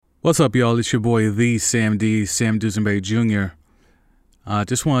What's up, y'all? It's your boy, the Sam D, Sam Dusenberry Jr.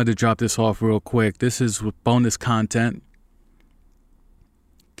 Just wanted to drop this off real quick. This is bonus content.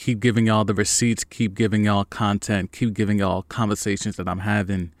 Keep giving y'all the receipts, keep giving y'all content, keep giving y'all conversations that I'm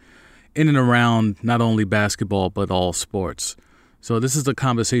having in and around not only basketball, but all sports. So this is the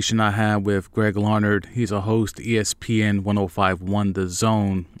conversation I had with Greg Larnard. He's a host, ESPN 105.1 The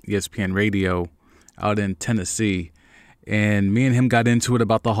Zone, ESPN Radio, out in Tennessee. And me and him got into it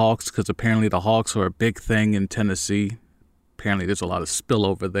about the Hawks because apparently the Hawks are a big thing in Tennessee. Apparently there's a lot of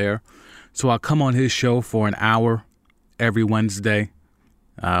spillover there. So I come on his show for an hour every Wednesday.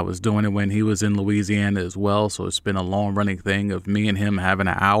 I was doing it when he was in Louisiana as well. So it's been a long-running thing of me and him having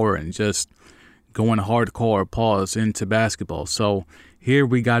an hour and just going hardcore pause into basketball. So here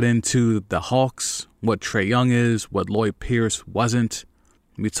we got into the Hawks, what Trae Young is, what Lloyd Pierce wasn't.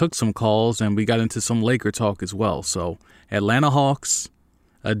 We took some calls and we got into some Laker talk as well. So Atlanta Hawks,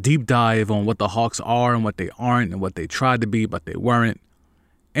 a deep dive on what the Hawks are and what they aren't and what they tried to be but they weren't,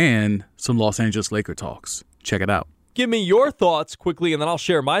 and some Los Angeles Laker talks. Check it out. Give me your thoughts quickly, and then I'll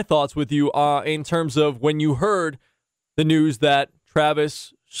share my thoughts with you in terms of when you heard the news that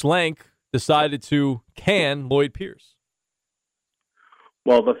Travis Schlenk decided to can Lloyd Pierce.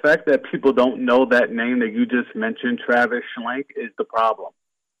 Well, the fact that people don't know that name that you just mentioned, Travis Schlenk, is the problem.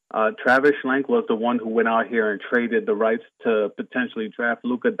 Travis Schlenk was the one who went out here and traded the rights to potentially draft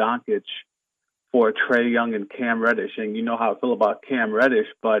Luka Doncic for Trae Young and Cam Reddish. And you know how I feel about Cam Reddish,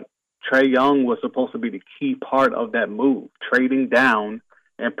 but Trae Young was supposed to be the key part of that move, trading down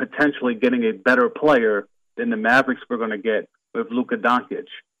and potentially getting a better player than the Mavericks were going to get with Luka Doncic.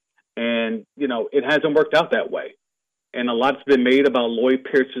 And, you know, it hasn't worked out that way. And a lot's been made about Lloyd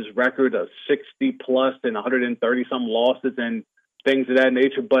Pierce's record of 60-plus and 130-some losses and things of that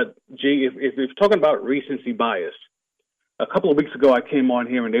nature. But, gee, if you're talking about recency bias, a couple of weeks ago I came on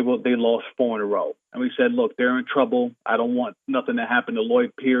here and they lost 4 in a row. And we said, look, they're in trouble. I don't want nothing to happen to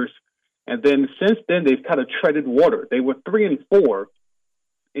Lloyd Pierce. And then since then, they've kind of treaded water. They were 3-4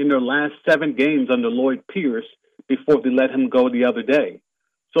 in their last 7 games under Lloyd Pierce before they let him go the other day.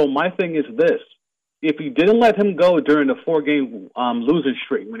 So my thing is this. If he didn't let him go during the 4-game losing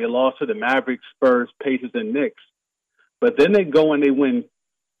streak when he lost to the Mavericks, Spurs, Pacers, and Knicks, but then they go and they win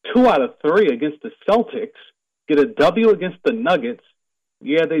 2 out of 3 against the Celtics, get a W against the Nuggets.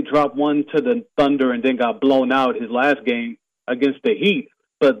 Yeah, they dropped 1 to the Thunder and then got blown out his last game against the Heat.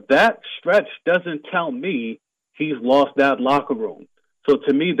 But that stretch doesn't tell me he's lost that locker room. So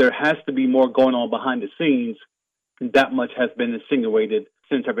to me, there has to be more going on behind the scenes. That much has been insinuated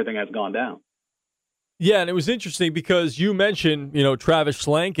since everything has gone down. Yeah, and it was interesting because you mentioned, Travis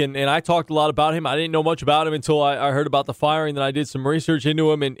Schlenk, and I talked a lot about him. I didn't know much about him until I heard about the firing, then I did some research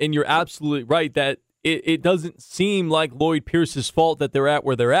into him, and you're absolutely right that it doesn't seem like Lloyd Pierce's fault that they're at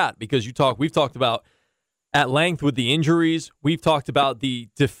where they're at, because we've talked about at length with the injuries. We've talked about the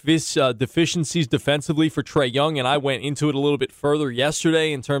deficiencies defensively for Trae Young, and I went into it a little bit further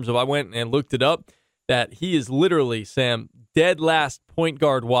yesterday in terms of I went and looked it up, that he is literally, Sam, dead last point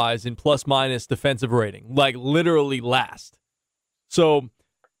guard wise in plus minus defensive rating, like literally last. So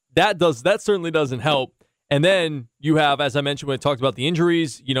that certainly doesn't help. And then you have, as I mentioned when I talked about the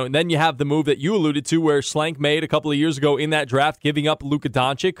injuries, and then you have the move that you alluded to where Schlenk made a couple of years ago in that draft, giving up Luka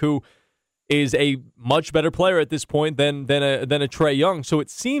Doncic, who is a much better player at this point than a Trae Young. So it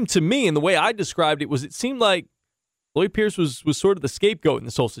seemed to me, and the way I described it seemed like Lloyd Pierce was sort of the scapegoat in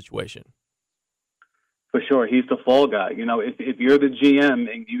this whole situation. For sure, he's the fall guy. If you're the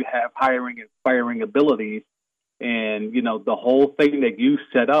GM and you have hiring and firing abilities, and the whole thing that you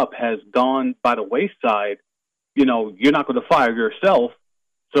set up has gone by the wayside, you're not going to fire yourself.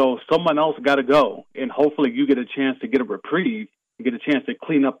 So someone else got to go, and hopefully you get a chance to get a reprieve, and get a chance to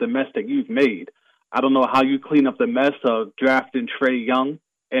clean up the mess that you've made. I don't know how you clean up the mess of drafting Trae Young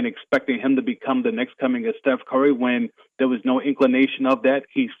and expecting him to become the next coming of Steph Curry when there was no inclination of that.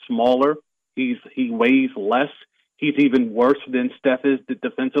 He's smaller. He weighs less. He's even worse than Steph is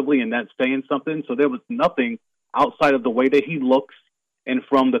defensively, and that's saying something. So there was nothing outside of the way that he looks and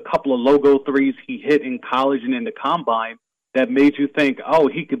from the couple of logo threes he hit in college and in the combine that made you think, oh,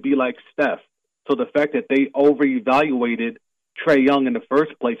 he could be like Steph. So the fact that they over-evaluated Trae Young in the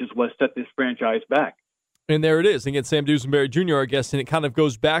first place is what set this franchise back. And there it is. Again, Sam Dusenberry Jr., our guest, and it kind of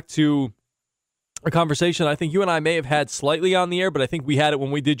goes back to a conversation I think you and I may have had slightly on the air, but I think we had it when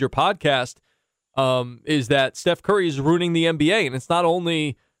we did your podcast, is that Steph Curry is ruining the NBA. And it's not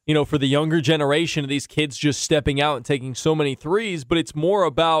only, for the younger generation of these kids just stepping out and taking so many threes, but it's more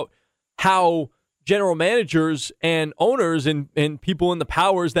about how general managers and owners and people in the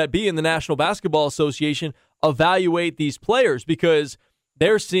powers that be in the National Basketball Association evaluate these players, because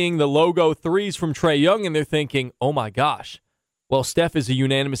they're seeing the logo threes from Trae Young, and they're thinking, oh, my gosh. Well, Steph is a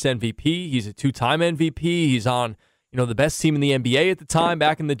unanimous MVP. He's a two-time MVP. He's on, the best team in the NBA at the time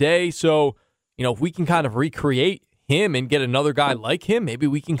back in the day. So, if we can kind of recreate him and get another guy like him, maybe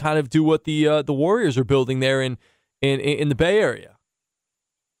we can kind of do what the Warriors are building there in the Bay Area.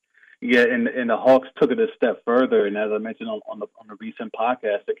 Yeah, and the Hawks took it a step further, and as I mentioned on the recent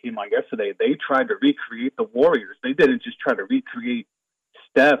podcast that came out yesterday, they tried to recreate the Warriors. They didn't just try to recreate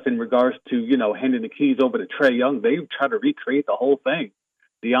Steph in regards to, handing the keys over to Trae Young. They tried to recreate the whole thing.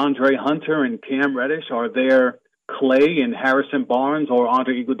 DeAndre Hunter and Cam Reddish are there. Clay and Harrison Barnes or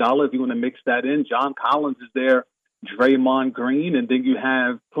Andre Iguodala, if you want to mix that in. John Collins is there. Draymond Green, and then you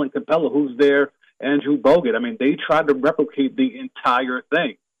have Clint Capella, who's there. Andrew Bogut. I mean, they tried to replicate the entire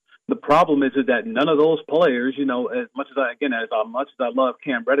thing. The problem is that none of those players, as much as I love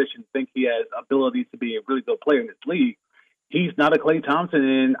Cam Reddish and think he has ability to be a really good player in this league, he's not a Klay Thompson,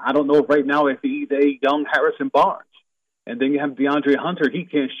 and I don't know right now if he's a young Harrison Barnes. And then you have DeAndre Hunter. He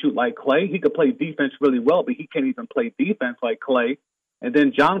can't shoot like Klay. He could play defense really well, but he can't even play defense like Klay. And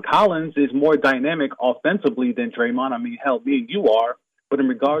then John Collins is more dynamic offensively than Draymond. I mean, hell, me and you are. But in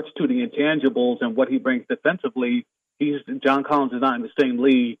regards to the intangibles and what he brings defensively, John Collins is not in the same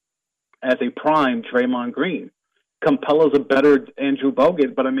league as a prime Draymond Green. Capella's a better Andrew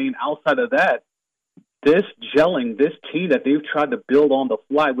Bogut, but I mean, outside of that, this team that they've tried to build on the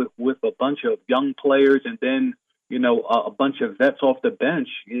fly with a bunch of young players and then, a bunch of vets off the bench,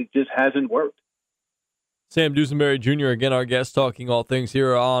 it just hasn't worked. Sam Dusenberry Jr., again, our guest, talking all things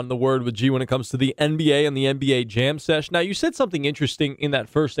here on The Word with G when it comes to the NBA and the NBA Jam Session. Now, you said something interesting in that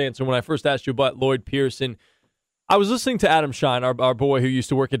first answer when I first asked you about Lloyd Pierce, and I was listening to Adam Shine, our boy who used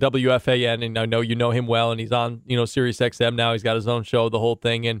to work at WFAN, and I know you know him well, and he's on, Sirius XM now. He's got his own show, the whole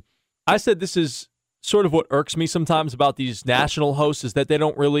thing. And I said this is sort of what irks me sometimes about these national hosts is that they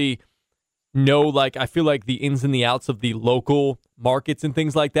don't really know, I feel like the ins and the outs of the local markets and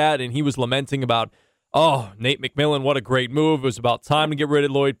things like that. And he was lamenting about, oh, Nate McMillan, what a great move. It was about time to get rid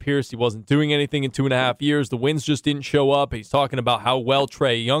of Lloyd Pierce. He wasn't doing anything in 2.5 years. The wins just didn't show up. He's talking about how well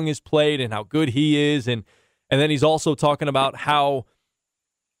Trae Young has played and how good he is. And then he's also talking about how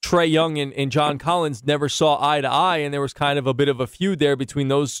Trae Young and John Collins never saw eye to eye, and there was kind of a bit of a feud there between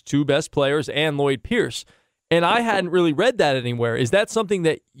those two best players and Lloyd Pierce. And I hadn't really read that anywhere. Is that something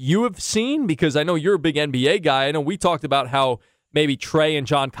that you have seen? Because I know you're a big NBA guy. I know we talked about how maybe Trae and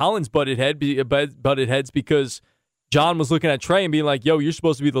John Collins butted heads because John was looking at Trae and being like, yo, you're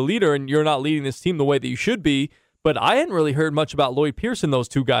supposed to be the leader, and you're not leading this team the way that you should be. But I hadn't really heard much about Lloyd Pierce and those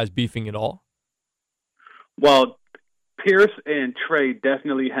two guys beefing at all. Well, Pierce and Trae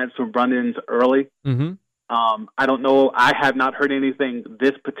definitely had some run-ins early. Mm-hmm. I don't know. I have not heard anything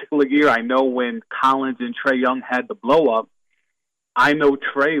this particular year. I know when Collins and Trae Young had the blow-up, I know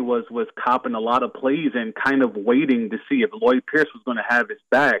Trae was copping a lot of plays and kind of waiting to see if Lloyd Pierce was going to have his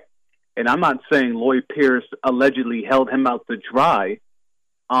back. And I'm not saying Lloyd Pierce allegedly held him out to dry,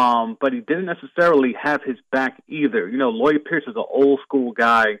 but he didn't necessarily have his back either. Lloyd Pierce is an old-school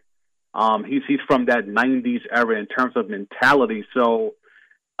guy. He's from that 90s era in terms of mentality. So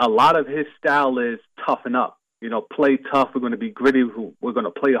a lot of his style is toughen up, play tough. We're going to be gritty. We're going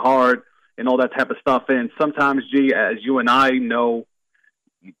to play hard and all that type of stuff. And sometimes, G, as you and I know,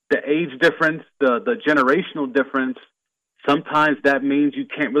 the age difference, the generational difference, sometimes that means you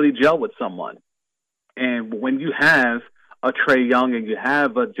can't really gel with someone. And when you have a Trae Young and you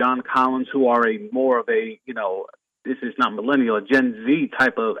have a John Collins who are more of a, this is not millennial, a Gen Z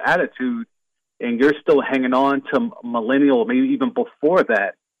type of attitude, and you're still hanging on to millennial, maybe even before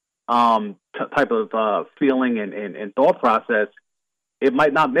that type of feeling and thought process, it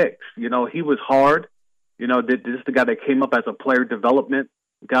might not mix. He was hard. This is the guy that came up as a player development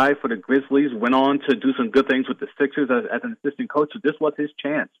guy for the Grizzlies, went on to do some good things with the Sixers as an assistant coach. So this was his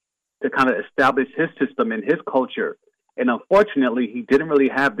chance to kind of establish his system and his culture. And unfortunately, he didn't really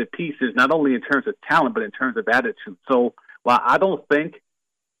have the pieces, not only in terms of talent, but in terms of attitude. So while I don't think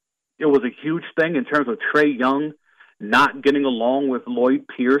it was a huge thing in terms of Trae Young not getting along with Lloyd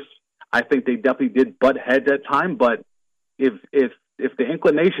Pierce, I think they definitely did butt heads at time. But if the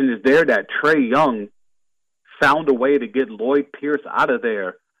inclination is there that Trae Young found a way to get Lloyd Pierce out of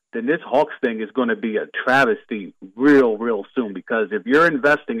there, then this Hawks thing is going to be a travesty real soon. Because if you're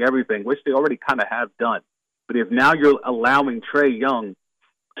investing everything, which they already kind of have done, but if now you're allowing Trae Young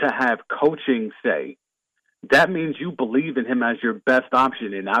to have coaching say, that means you believe in him as your best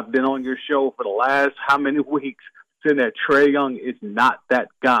option. And I've been on your show for the last how many weeks saying that Trae Young is not that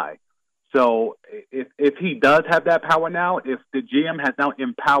guy. So if he does have that power now, if the GM has now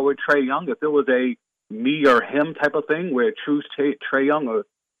empowered Trae Young, if it was a me or him type of thing, where choose Trae Young or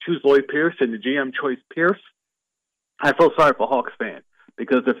choose Lloyd Pierce and the GM choice Pierce, I feel sorry for Hawks fans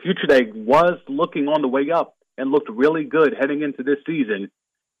because the future that was looking on the way up and looked really good heading into this season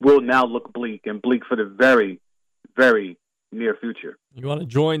will now look bleak and bleak for the very, very near future. You want to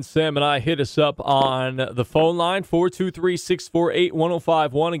join Sam and I, hit us up on the phone line,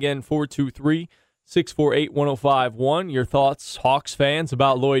 423-648-1051. Again, 423-648-1051. Your thoughts, Hawks fans,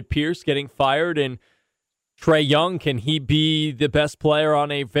 about Lloyd Pierce getting fired and Trae Young. Can he be the best player on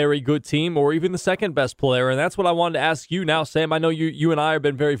a very good team or even the second best player? And that's what I wanted to ask you now, Sam. I know you and I have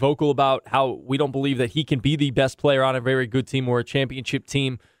been very vocal about how we don't believe that he can be the best player on a very good team or a championship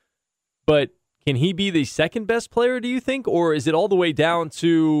team. But can he be the second best player, do you think? Or is it all the way down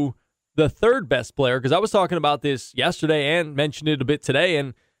to the third best player? Because I was talking about this yesterday and mentioned it a bit today.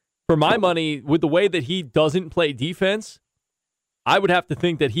 And for my money, with the way that he doesn't play defense, I would have to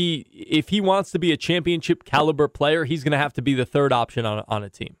think that if he wants to be a championship caliber player, he's going to have to be the third option on a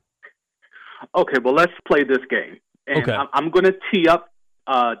team. Okay, well, let's play this game. And okay. I'm going to tee up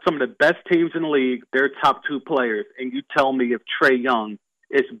some of the best teams in the league, their top two players, and you tell me if Trae Young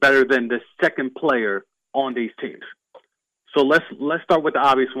is better than the second player on these teams. So let's start with the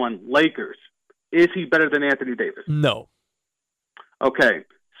obvious one. Lakers. Is he better than Anthony Davis? No. Okay.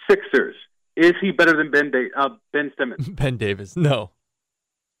 Sixers. Is he better than Ben Simmons? Ben Davis. No.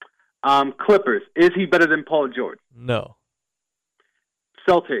 Clippers. Is he better than Paul George? No.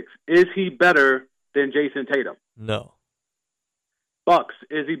 Celtics. Is he better than Jason Tatum? No. Bucks.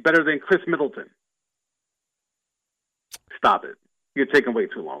 Is he better than Chris Middleton? Stop it. You're taking way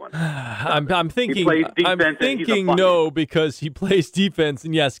too long on that. I'm thinking no, because he plays defense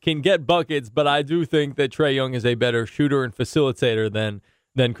and, yes, can get buckets, but I do think that Trae Young is a better shooter and facilitator than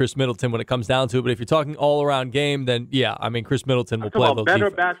Chris Middleton when it comes down to it. But if you're talking all-around game, then, yeah, I mean, Chris Middleton will play the better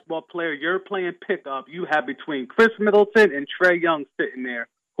defense. Basketball player you're playing pickup you have between Chris Middleton and Trae Young sitting there.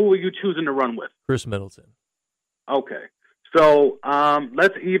 Who are you choosing to run with? Chris Middleton. Okay. So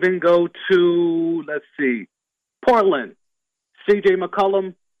let's even go to, Portland. C.J.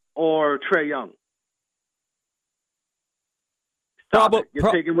 McCollum or Trae Young?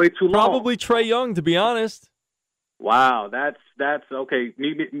 You're taking way too long. Probably Trae Young, to be honest. Wow, that's okay.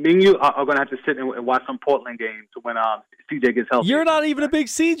 Me and you are going to have to sit and watch some Portland games when C.J. gets healthy. You're not even a big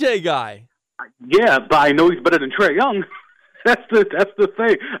C.J. guy. Yeah, but I know he's better than Trae Young. That's the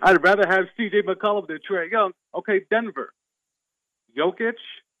thing. I'd rather have C.J. McCollum than Trae Young. Okay, Denver. Jokic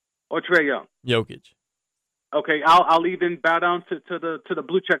or Trae Young? Jokic. Okay, I'll even bow down to the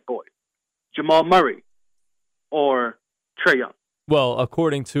blue check boys, Jamal Murray or Trae Young. Well,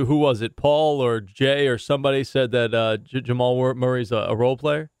 according to who was it, Paul or Jay or somebody said that Jamal Murray's a role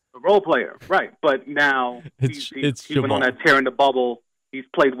player. A role player, right? But now it's he went on that tear in the bubble. He's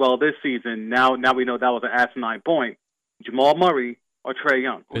played well this season. Now we know that was an asinine point. Jamal Murray or Trae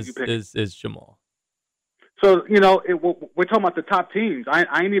Young? Who you picking? Is Jamal. So, we're talking about the top teams. I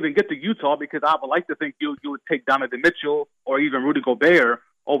ain't even get to Utah because I would like to think you would take Donovan Mitchell or even Rudy Gobert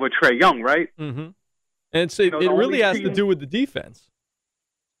over Trae Young, right? Mm-hmm. And so it really has to do with the defense.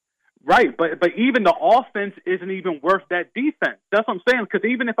 Right, but even the offense isn't even worth that defense. That's what I'm saying, because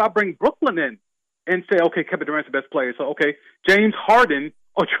even if I bring Brooklyn in and say, okay, Kevin Durant's the best player, so, okay, James Harden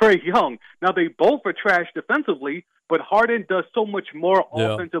or Trae Young. Now, they both are trash defensively, but Harden does so much more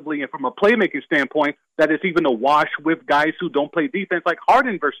offensively and from a playmaking standpoint that it's even a wash with guys who don't play defense, like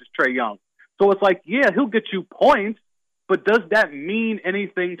Harden versus Trae Young. So it's like, yeah, he'll get you points, but does that mean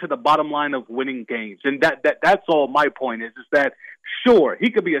anything to the bottom line of winning games? And that's all my point is that, sure,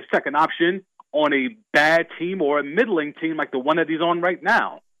 he could be a second option on a bad team or a middling team like the one that he's on right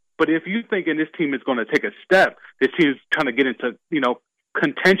now. But if you're thinking this team is going to take a step, this team is trying to get into,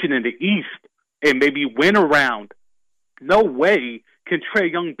 contention in the East and maybe win a round, no way can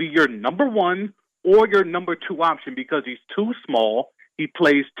Trae Young be your number one or your number two option because he's too small, he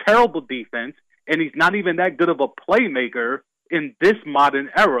plays terrible defense, and he's not even that good of a playmaker in this modern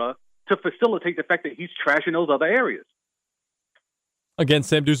era to facilitate the fact that he's trash in those other areas. Again,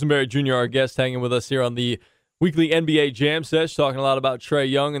 Sam Dusenberry Jr., our guest, hanging with us here on the weekly NBA Jam Sesh, talking a lot about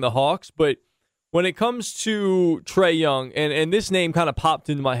Trae Young and the Hawks. But when it comes to Trae Young, and this name kind of popped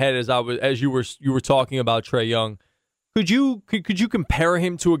into my head as you were talking about Trae Young, could you compare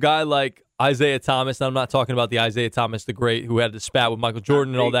him to a guy like Isaiah Thomas? And I'm not talking about the Isaiah Thomas the Great who had the spat with Michael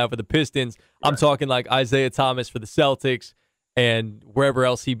Jordan and all that for the Pistons. I'm talking like Isaiah Thomas for the Celtics and wherever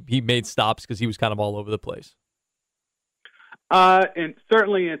else he made stops because he was kind of all over the place. And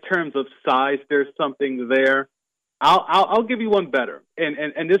certainly in terms of size, there's something there. I'll give you one better,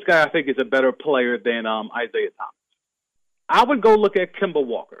 and this guy I think is a better player than Isaiah Thomas. I would go look at Kemba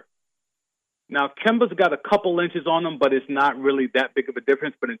Walker. Now, Kemba's got a couple inches on him, but it's not really that big of a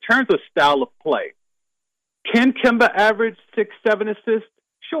difference. But in terms of style of play, can Kemba average 6-7 assists?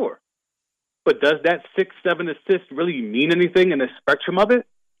 Sure. But does that 6-7 assists really mean anything in the spectrum of it?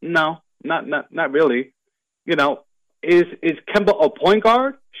 No, not really. You know, is Kemba a point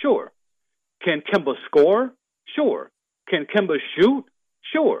guard? Sure. Can Kemba score? Sure. Can Kemba shoot?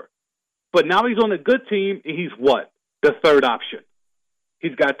 Sure. But now he's on a good team, and he's what? The third option.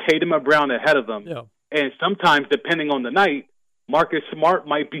 He's got Tatum and Brown ahead of him. Yeah. And sometimes, depending on the night, Marcus Smart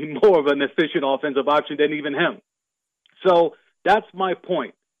might be more of an efficient offensive option than even him. So that's my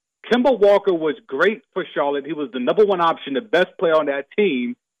point. Kemba Walker was great for Charlotte. He was the number one option, the best player on that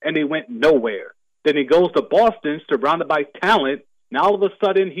team, and they went nowhere. Then he goes to Boston, surrounded by talent. Now all of a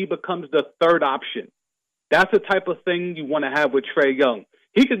sudden, he becomes the third option. That's the type of thing you want to have with Trae Young.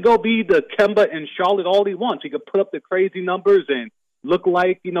 He could go be the Kemba in Charlotte all he wants. He could put up the crazy numbers and look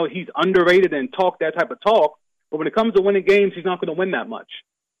like, you know, he's underrated and talk that type of talk. But when it comes to winning games, he's not going to win that much.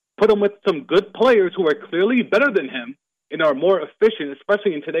 Put him with some good players who are clearly better than him and are more efficient,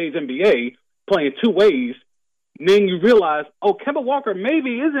 especially in today's NBA, playing two ways. And then you realize, oh, Kemba Walker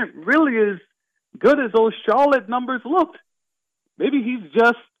maybe isn't really as good as those Charlotte numbers looked. Maybe he's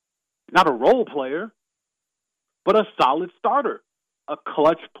just not a role player, but a solid starter, a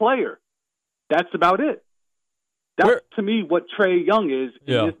clutch player. That's about it. That's, to me, what Trae Young is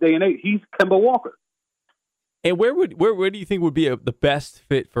in this day and age. He's Kemba Walker. And where do you think would be the best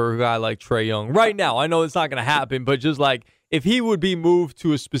fit for a guy like Trae Young right now? I know it's not going to happen, but just like if he would be moved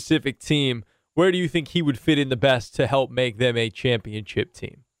to a specific team, where do you think he would fit in the best to help make them a championship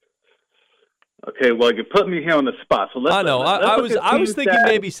team? Okay, well, you put me here on the spot. So let's. I know. I was thinking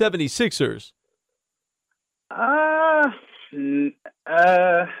maybe 76ers.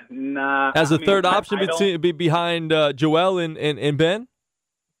 Nah. As a third option behind Joel and Ben?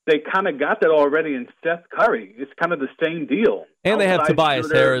 They kind of got that already in Seth Curry. It's kind of the same deal. And they have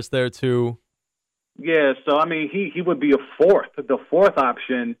Tobias Harris there, too. Yeah, so, I mean, he would be the fourth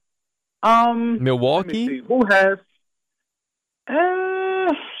option. Milwaukee? Who has?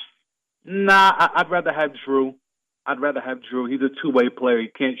 I'd rather have Drew. He's a two-way player. He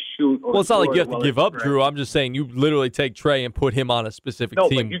can't shoot. Well, it's not like you have to give up Drew. I'm just saying you literally take Trae and put him on a specific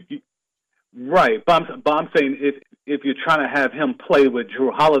team. Right, but I'm saying if you're trying to have him play with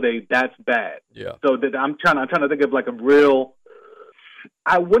Drew Holiday, that's bad. Yeah. So that I'm trying to think of like a real.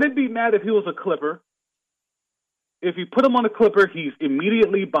 I wouldn't be mad if he was a Clipper. If you put him on a Clipper, he's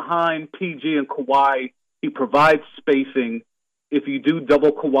immediately behind PG and Kawhi. He provides spacing. If you do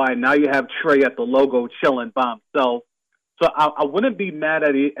double Kawhi, now you have Trae at the logo chilling by himself. So I wouldn't be mad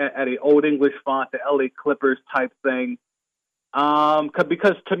at a Old English font, the LA Clippers type thing.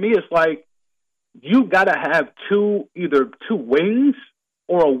 Because to me, it's like you got to have either two wings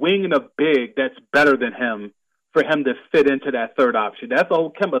or a wing and a big that's better than him for him to fit into that third option. That's the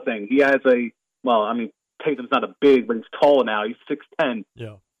whole Kemba thing. He has Tatum's not a big, but he's tall now. He's 6'10".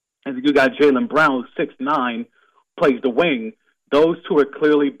 Yeah. And you got Jaylen Brown, who's 6'9", plays the wing. Those two are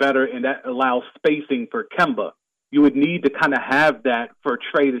clearly better, and that allows spacing for Kemba. You would need to kind of have that for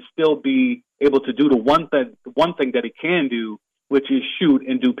Trae to still be able to do the one thing that he can do, which is shoot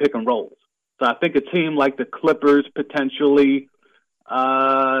and do pick and rolls. So I think a team like the Clippers potentially,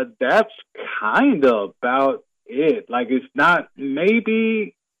 that's kind of about it. Like it's not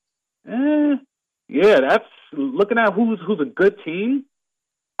maybe, that's looking at who's a good team.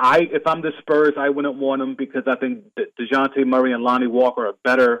 If I'm the Spurs, I wouldn't want them because I think that DeJounte Murray and Lonnie Walker are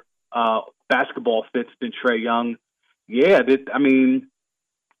better basketball fits than Trae Young. Yeah,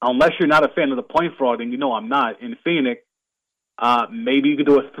 unless you're not a fan of the point fraud, and you know I'm not, in Phoenix, maybe you could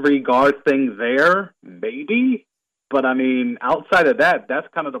do a 3-guard thing there, maybe. But, outside of that, that's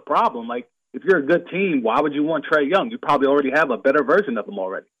kind of the problem. Like, if you're a good team, why would you want Trae Young? You probably already have a better version of him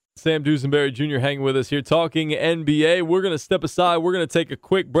already. Sam Dusenberry Jr. hanging with us here talking NBA. We're going to step aside. We're going to take a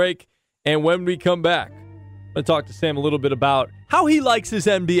quick break. And when we come back, I'm going to talk to Sam a little bit about how he likes his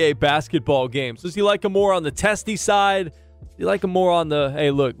NBA basketball games. Does he like them more on the testy side? Do you like them more on the, hey,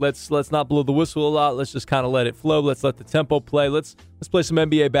 look, let's not blow the whistle a lot. Let's just kind of let it flow. Let's let the tempo play. Let's play some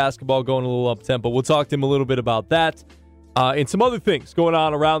NBA basketball going a little up-tempo. We'll talk to him a little bit about that and some other things going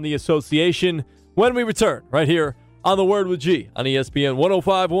on around the association when we return right here on The Word with G on ESPN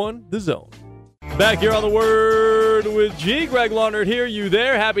 105.1 The Zone. Back here on The Word with G. Greg Launard here. You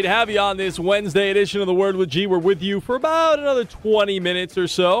there? Happy to have you on this Wednesday edition of The Word with G. We're with you for about another 20 minutes or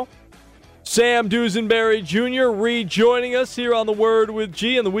so. Sam Dusenberry Jr. rejoining us here on The Word with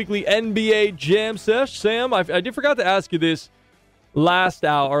G in the weekly NBA Jam Sesh. Sam, I did forgot to ask you this last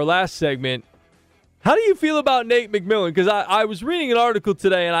segment. How do you feel about Nate McMillan? Because I was reading an article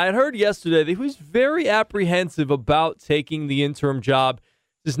today, and I had heard yesterday that he was very apprehensive about taking the interim job.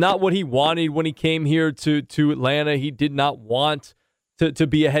 This is not what he wanted when he came here to Atlanta. He did not want to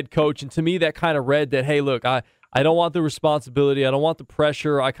be a head coach. And to me, that kind of read that, hey, look, I don't want the responsibility. I don't want the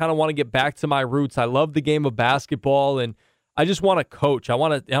pressure. I kind of want to get back to my roots. I love the game of basketball, and I just want to coach. I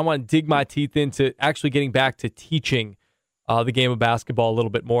want to dig my teeth into actually getting back to teaching the game of basketball a little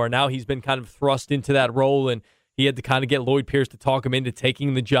bit more. Now he's been kind of thrust into that role, and he had to kind of get Lloyd Pierce to talk him into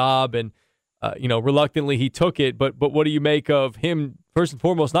taking the job, and reluctantly he took it. But what do you make of him, first and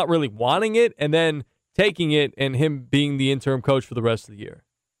foremost, not really wanting it, and then taking it, and him being the interim coach for the rest of the year?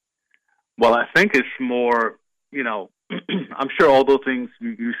 Well, I think it's more, I'm sure all those things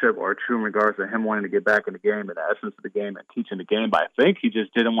you said are true in regards to him wanting to get back in the game and the essence of the game and teaching the game. But I think he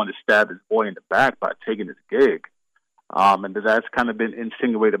just didn't want to stab his boy in the back by taking his gig. And that's kind of been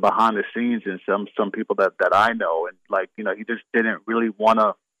insinuated behind the scenes in some people that I know. And, he just didn't really want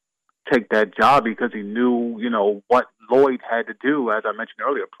to take that job because he knew, what Lloyd had to do, as I mentioned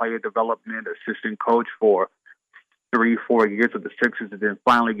earlier, player development, assistant coach for 3-4 years with the Sixers, and then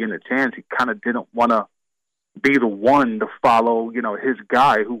finally getting a chance. He kind of didn't want to be the one to follow, his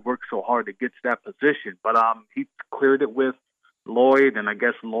guy who worked so hard to get to that position. But he cleared it with Lloyd, and I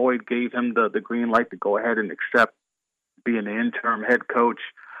guess Lloyd gave him the green light to go ahead and accept being the interim head coach.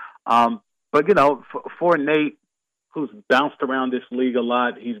 But, for Nate, who's bounced around this league a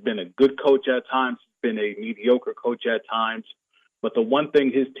lot, he's been a good coach at times, he's been a mediocre coach at times. But the one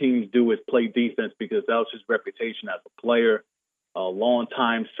thing his teams do is play defense because that was his reputation as a player, a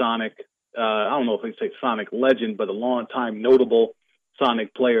long-time Sonic, I don't know if they say Sonic legend, but a long-time notable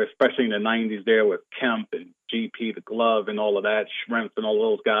Sonic player, especially in the 90s there with Kemp and GP, the glove, and all of that, Shrimp and all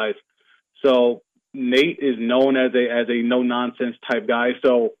those guys. So Nate is known as a no-nonsense type guy.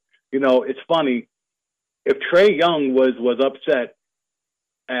 So, it's funny. If Trae Young was upset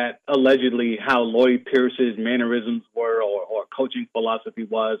at allegedly how Lloyd Pierce's mannerisms were or coaching philosophy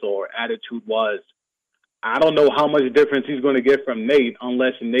was or attitude was, I don't know how much difference he's going to get from Nate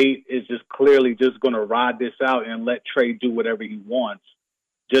unless Nate is just clearly just going to ride this out and let Trae do whatever he wants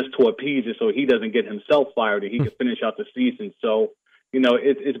just to appease it so he doesn't get himself fired and he can finish out the season. So,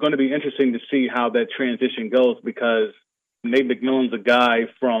 it's going to be interesting to see how that transition goes because Nate McMillan's a guy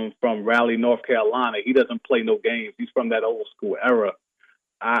from Raleigh, North Carolina. He doesn't play no games. He's from that old school era.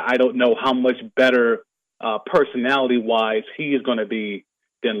 I don't know how much better personality-wise he is going to be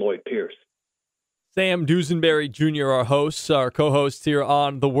than Lloyd Pierce. Sam Dusenberry Jr., our co-host here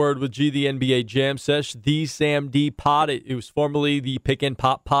on The Word with G, the NBA Jam Sesh, the Sam D Pod. It was formerly the Pick and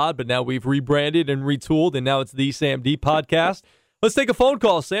Pop Pod, but now we've rebranded and retooled, and now it's the Sam D Podcast. Let's take a phone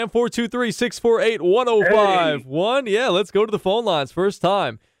call, Sam, 423-648-1051. Hey. Yeah, let's go to the phone lines. First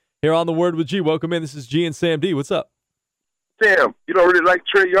time here on The Word with G. Welcome in. This is G and Sam D. What's up? Sam, you don't really like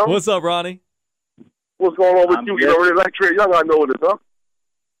Trae Young? What's up, Ronnie? What's going on with you? You don't really like Trae Young, I know it is, huh?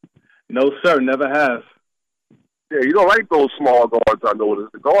 No, sir, never have. Yeah, you don't like those small guards, I know it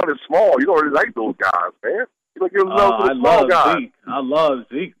is. The guard is small. You don't really like those guys, man. You don't give love to the small guys. Zeke. I love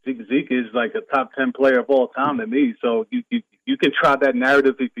Zeke. Zeke is like a top 10 player of all time to me. So you can try that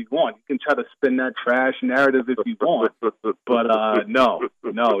narrative if you want. You can try to spin that trash narrative if you want. But no,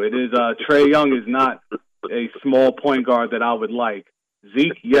 it is Trae Young is not a small point guard that I would like.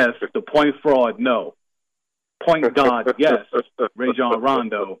 Zeke, yes. The point fraud, no. Point guard, yes. Rajon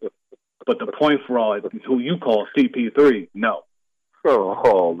Rondo. But the point fraud, who you call CP3, no.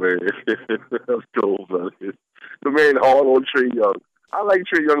 Oh man. That's cool, man. The man hard on Trae Young. I like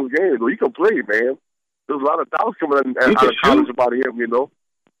Trae Young's game, though. He can play, man. There's a lot of doubts coming out of college about him, and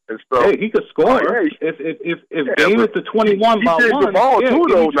stuff. Hey, he could score. Oh, yeah. If game is to 21 by 1. He did the ball, too,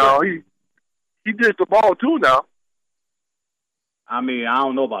 though, now. He did the ball, too, now. I mean, I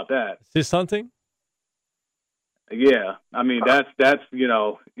don't know about that. Is this something? Yeah. I mean, that's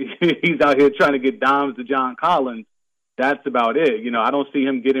he's out here trying to get dimes to John Collins. That's about it. I don't see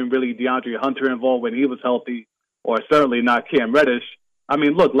him getting really DeAndre Hunter involved when he was healthy, or certainly not Cam Reddish. I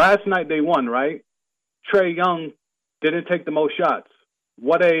mean, look, last night they won, right? Trae Young didn't take the most shots.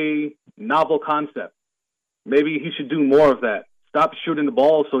 What a novel concept. Maybe he should do more of that. Stop shooting the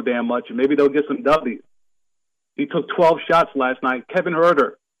ball so damn much, and maybe they'll get some W's. He took 12 shots last night. Kevin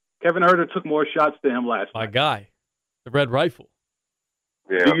Huerter took more shots than him last night. My guy, the Red Rifle.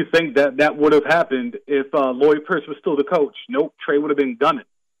 Yeah. Do you think that would have happened if Lloyd Pierce was still the coach? Nope, Trae would have been gunning.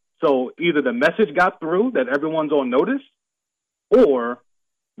 So either the message got through that everyone's on notice, or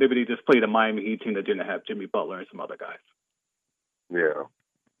maybe they just played a Miami Heat team that didn't have Jimmy Butler and some other guys. Yeah.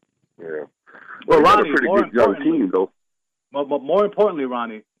 Well, Ronnie, Ronnie, a pretty good young team, though. But more importantly,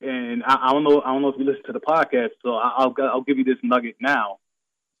 Ronnie, and I don't know if you listen to the podcast, so I'll give you this nugget now.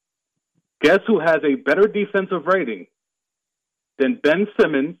 Guess who has a better defensive rating than Ben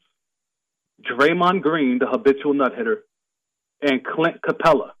Simmons, Draymond Green, the habitual nut hitter, and Clint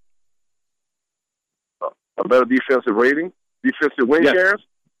Capella? A better defensive rating? Defensive wing shares?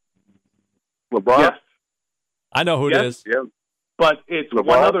 LeBron? Yes. I know who it is. Yeah. But it's LeBron?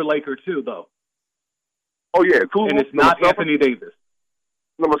 one other Laker, too, though. Oh, yeah, Kuzma. And it's not Anthony Davis.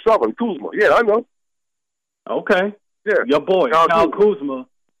 Number 7, Kuzma. Yeah, I know. Okay. Yeah. Your boy, Kyle Kuzma,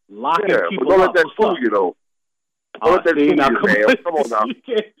 locking people but don't up. let that fool you, though. Don't let that fool you, man. Come on now.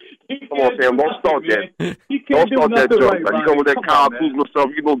 Come on, Sam. Don't start that. Don't start that joke. Right, you come with that Kyle Kuzma stuff.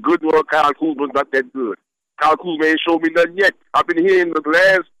 You know, good work, Kyle Kuzma's not that good. Kyle Kuzma ain't showed me nothing yet. I've been here in the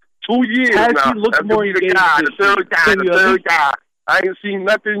last 2 years now. That's more the third guy. I ain't seen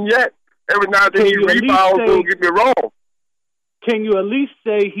nothing yet. Every now and then he rebounds, don't get me wrong. Can you at least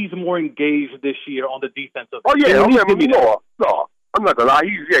say he's more engaged this year on the defensive? Oh yeah, no, I'm not gonna lie.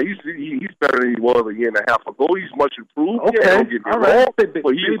 He's better than he was a year and a half ago. He's much improved. Okay, yeah, don't get me wrong,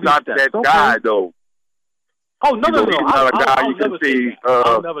 but he's not that guy though. Oh no, he's not a guy you can say.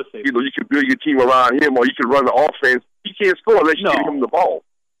 I'll never say. You know, you can build your team around him, or you can run the offense. He can't score unless you give him the ball.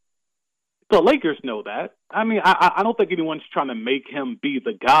 The Lakers know that. I mean, I don't think anyone's trying to make him be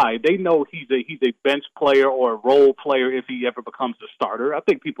the guy. They know he's a bench player or a role player if he ever becomes a starter. I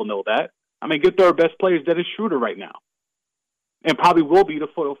think people know that. I mean, your third best player is Dennis Schroeder right now, and probably will be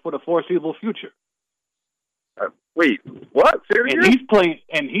for the foreseeable future. Wait, what? Seriously? And he's playing,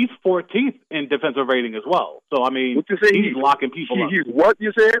 and he's 14th in defensive rating as well. So I mean, what you say? He's locking people up. He's what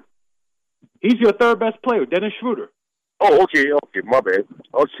you said? He's your third best player, Dennis Schroeder. Oh, okay, my bad.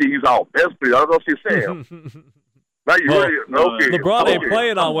 Oh, see, he's out. That's pretty. I don't know if you're saying. Now you ready? Okay. LeBron ain't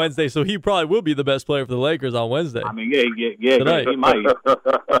playing on Wednesday, so he probably will be the best player for the Lakers on Wednesday. I mean, yeah, he might.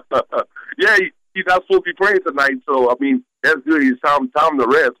 Yeah, he's not supposed to be playing tonight, so I mean, that's good. He's time to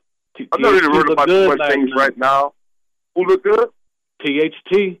rest. I'm not really worried about too much things right now. Who look good?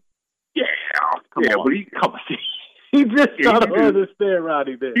 THT. Yeah, but come on. He just don't understand,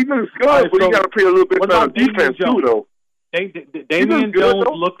 Roddy. He looks good, but he got to play a little bit better defense too, though. Damian Jones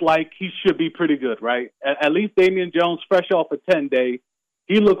looked like he should be pretty good, right? At least Damian Jones, fresh off a 10-day,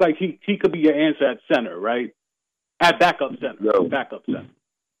 he looked like he could be your answer at center, right? At backup center.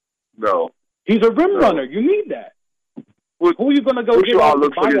 No. He's a rim runner. You need that. Who are you going to go get off the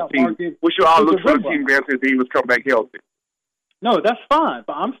buyout market? What's your outlook for the team after Davis come back healthy? No, that's fine.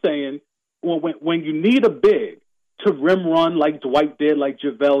 But I'm saying when you need a big to rim run like Dwight did, like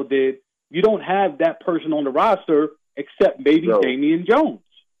JaVale did, you don't have that person on the roster except maybe Damian Jones.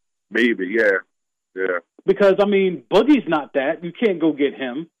 Maybe, yeah. Because, I mean, Boogie's not that. You can't go get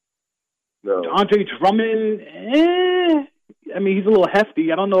him. No. Andre Drummond, I mean, he's a little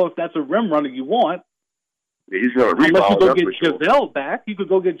hefty. I don't know if that's a rim runner you want. Yeah, he's going to rebound. Unless you go get JaVale back. You could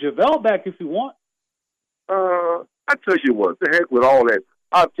go get JaVale back if you want. I tell you what, the heck with all that.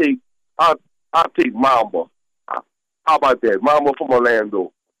 I'll take Mamba. How about that? Mamba from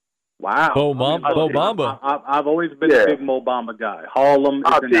Orlando. Wow. Mo Bamba. I've always been a big Mo Bamba guy. Harlem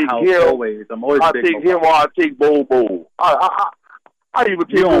is in the house always. I'm always I'll big take him or I'll take Bobo. I even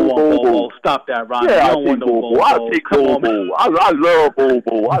take Bobo. Stop that, Ron. Yeah, you don't want no Bobo. I'll take Bobo. I love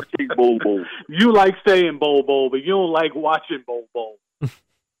Bobo. I'll take Bobo. You like saying Bobo, but you don't like watching Bobo.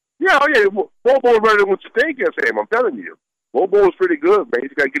 Yeah. Bobo better than what you think of him. I'm telling you. Bobo is pretty good, man.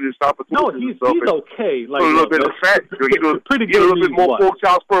 He's got to get his opportunities. No, he's okay. Like a little bit of fat. Pretty get a little bit more pork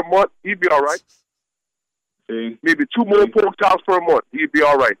chops per month. He'd be all right. See? Maybe 2 more pork chops per month. He'd be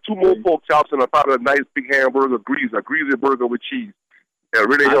all right. 2 more pork chops and about a nice big hamburger, a greasy burger with cheese. Yeah,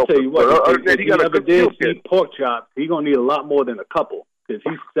 really help. I'll tell you what, if he got ever did eat pork chops, he's going to need a lot more than a couple. Because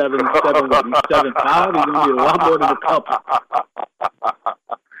he's 7'5", he's going to need a lot more than a couple.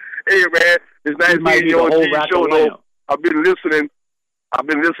 Hey, man, it's nice being you on the show, though. I've been listening,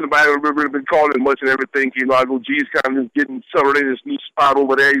 but I haven't really been calling much and everything. You know, I go, G's kind of getting settled in his new spot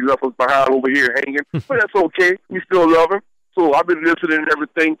over there. He left us behind over here hanging. But that's okay. We still love him. So I've been listening and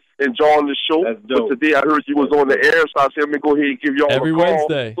everything, enjoying the show. But today I heard you was on the air, so I said, let me go ahead and give y'all every a call.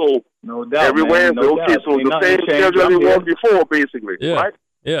 Wednesday. So, no doubt, every Wednesday. No okay, doubt. so the same schedule we was before, basically, right?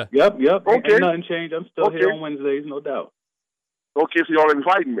 Yeah. Yep. Okay. Ain't nothing changed. I'm still here on Wednesdays, no doubt. Okay, so y'all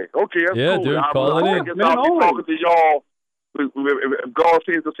inviting me. Okay, that's cool. Dude, call it in. I guess I'll be talking to y'all. If God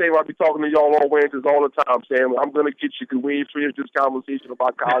says the same, I'll be talking to y'all on Wednesdays all the time, Sam. I'm going to get you because we ain't finished this conversation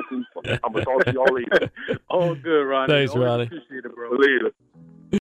about college. I'm going to talk to y'all later. Oh, good, Ronnie. Thanks, Ronnie. Appreciate it, bro. Later.